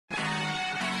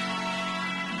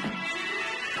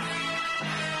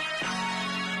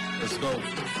Let's go.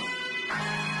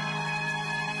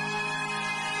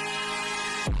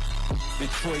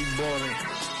 Detroit ballin',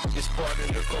 it's part of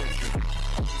the culture.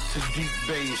 Sadiq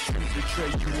Bay, shoot the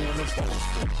trade you on the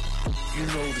poster. You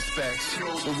know the specs,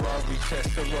 Ferrari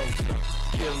Testarossa.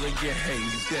 Killer get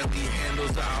haze, deadly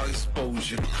handles our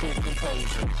exposure. Cool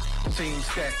composure, team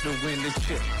stack to win the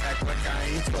chip. Act like I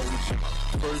ain't told you.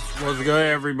 What's good,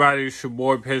 everybody? It's your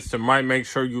boy Piston Mike. Make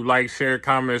sure you like, share,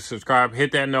 comment, subscribe.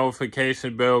 Hit that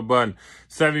notification bell button.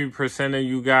 70% of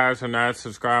you guys are not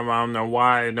subscribed. I don't know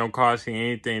why. It don't cost you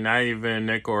anything, not even a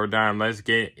nickel or a dime. Let's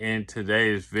get in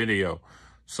today's video.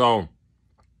 So,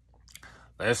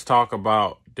 let's talk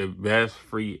about the best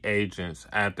free agents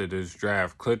after this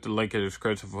draft. Click the link in the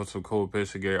description for some cool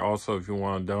Piston gear. Also, if you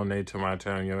want to donate to my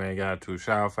channel, you ain't got to.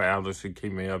 Shout out for Alice to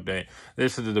keep me updated.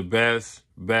 This is the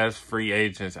best free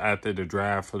agents after the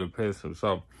draft for the Pistons.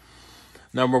 So,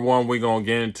 number one, we're going to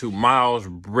get into Miles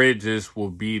Bridges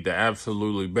will be the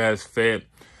absolutely best fit.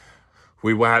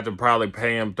 We will have to probably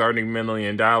pay him $30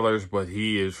 million, but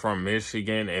he is from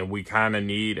Michigan, and we kind of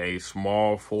need a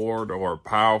small forward or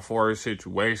power forward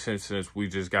situation since we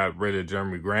just got rid of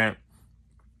Jeremy Grant.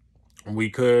 We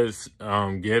could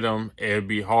get him. It'd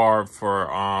be hard for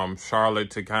Charlotte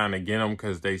to kind of get him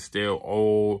because they still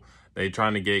old. They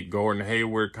trying to get Gordon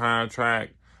Hayward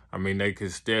contract. I mean, they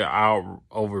could still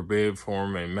overbid for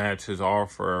him and match his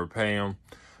offer or pay him.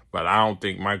 But I don't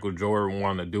think Michael Jordan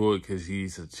want to do it because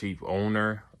he's a cheap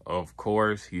owner, of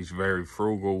course. He's very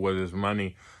frugal with his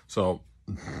money. So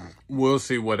we'll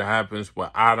see what happens.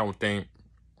 But I don't think,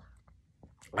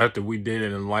 after we did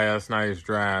it in last night's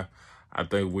draft, I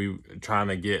think we trying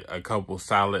to get a couple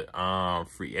solid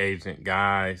free agent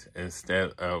guys instead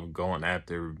of going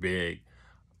after big,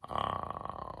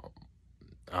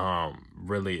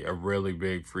 really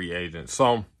big free agent.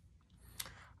 So,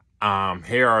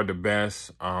 here are the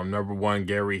best. Number one,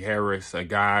 Gary Harris, a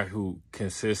guy who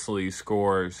consistently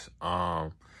scores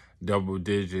double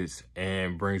digits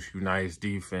and brings you nice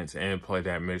defense and played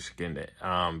at Michigan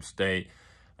State.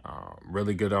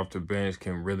 Really good off the bench,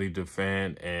 can really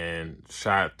defend, and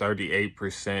shot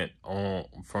 38%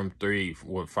 from three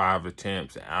with 5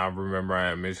 attempts. I remember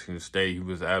at Michigan State, he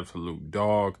was an absolute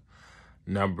dog.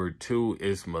 Number two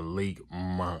is Malik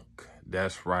Monk.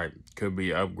 That's right. Could be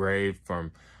an upgrade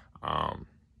from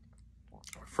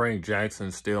Frank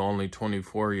Jackson, still only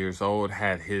 24 years old,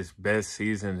 had his best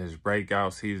season, his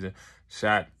breakout season,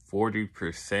 shot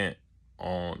 40%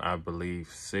 on, I believe,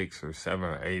 6 or 7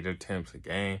 or 8 attempts a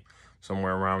game,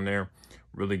 somewhere around there.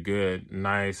 Really good,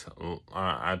 nice.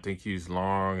 I think he's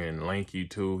long and lanky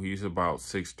too. He's about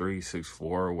 6'3",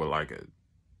 6'4", with like a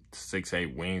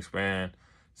 6'8" wingspan,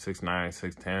 6'9",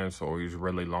 6'10", so he's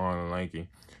really long and lanky.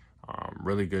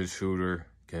 Really good shooter.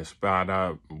 Can spot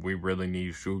up. We really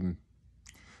need shooting.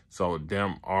 So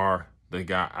them are the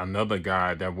guy. Another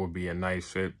guy that would be a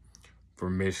nice fit for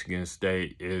Michigan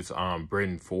State is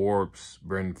Brenton Forbes.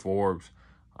 Brenton Forbes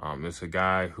is a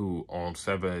guy who on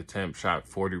 7 attempts shot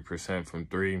 40% from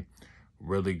 3.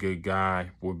 Really good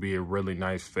guy. Would be a really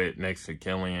nice fit next to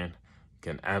Killian.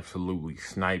 Can absolutely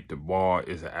snipe the ball.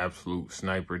 Is an absolute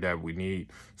sniper that we need.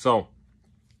 So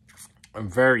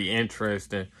very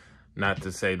interesting, not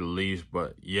to say the least,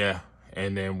 but yeah.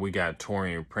 And then we got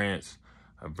Taurean Prince,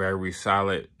 a very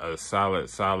solid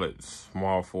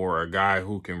small forward, a guy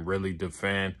who can really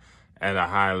defend at a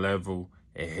high level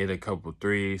and hit a couple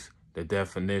threes. The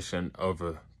definition of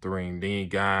a 3-and-D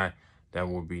guy that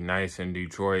would be nice in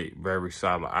Detroit. Very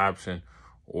solid option.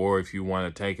 Or if you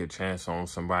want to take a chance on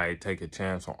somebody, take a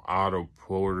chance on Otto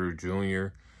Porter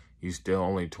Jr. He's still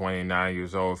only 29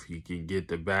 years old. If he can get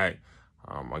the back,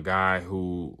 a guy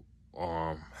who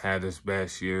had his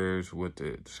best years with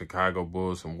the Chicago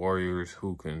Bulls and Warriors,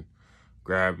 who can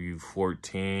grab you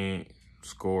 14,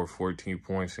 score 14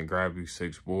 points and grab you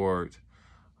 6 boards.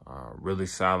 Really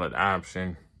solid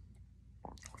option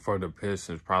for the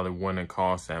Pistons. Probably wouldn't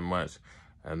cost that much.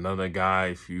 Another guy,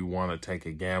 if you want to take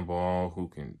a gamble on, who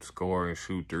can score and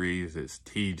shoot threes, is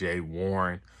TJ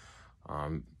Warren.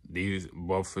 These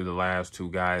both of the last two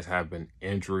guys have been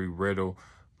injury riddled,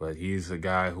 but he's a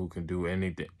guy who can do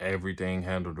anything, everything,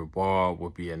 handle the ball,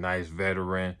 would be a nice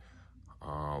veteran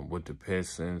with the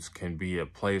Pistons, can be a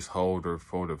placeholder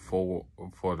for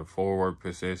the forward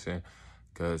position.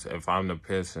 Because if I'm the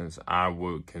Pistons, I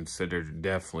would consider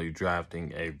definitely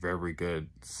drafting a very good,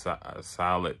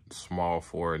 solid small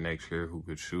forward next year who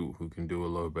could shoot, who can do a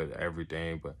little bit of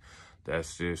everything. But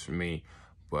that's just me.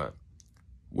 But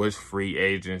which free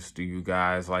agents do you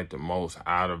guys like the most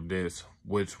out of this?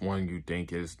 Which one you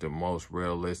think is the most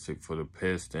realistic for the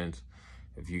Pistons?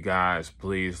 If you guys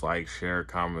please like, share,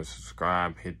 comment,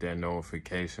 subscribe, hit that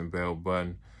notification bell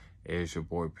button. It's your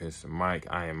boy Piston Mike.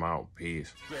 I am out.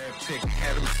 Peace. Grab tick,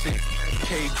 had him sick.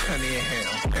 Cade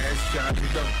Cunningham. Pass Johnny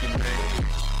Duncan, man.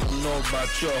 I don't know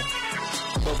about y'all,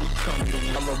 but we come to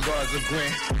win. I'm a buzzer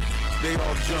Grant. They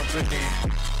all jumping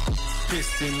in.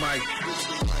 Piston Mike.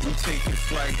 We taking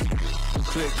flight.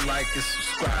 Click like and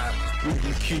subscribe. We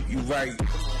can keep you right.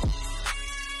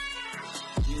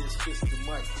 Yeah, it's Piston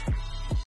Mike.